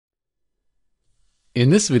In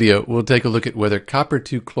this video, we'll take a look at whether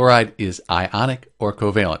copper-2 chloride is ionic or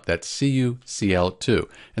covalent. That's CuCl2.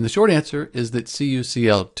 And the short answer is that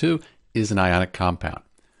CuCl2 is an ionic compound.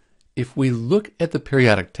 If we look at the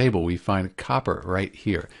periodic table, we find copper right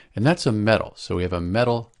here. And that's a metal. So we have a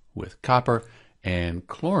metal with copper, and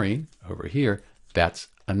chlorine over here, that's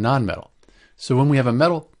a nonmetal. So when we have a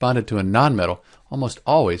metal bonded to a nonmetal, almost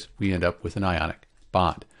always we end up with an ionic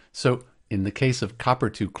bond. So in the case of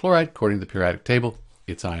copper-2 chloride, according to the periodic table,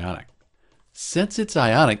 it's ionic. Since it's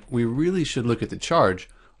ionic, we really should look at the charge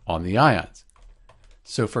on the ions.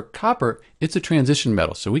 So for copper, it's a transition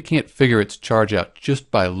metal, so we can't figure its charge out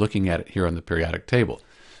just by looking at it here on the periodic table.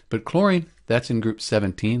 But chlorine, that's in group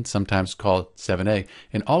 17, sometimes called 7A,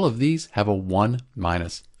 and all of these have a 1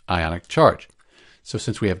 minus ionic charge. So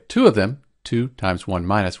since we have two of them, 2 times 1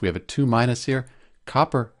 minus, we have a 2 minus here.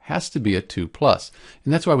 Copper has to be a 2 plus,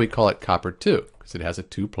 and that's why we call it copper-2, because it has a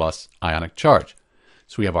 2 plus ionic charge.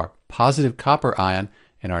 So we have our positive copper ion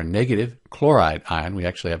and our negative chloride ion. We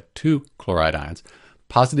actually have two chloride ions.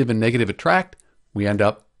 Positive and negative attract, we end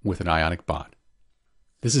up with an ionic bond.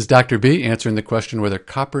 This is Dr. B answering the question whether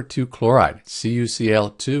copper-2 chloride,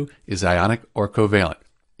 CuCl2, is ionic or covalent.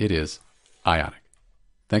 It is ionic.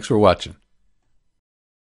 Thanks for watching.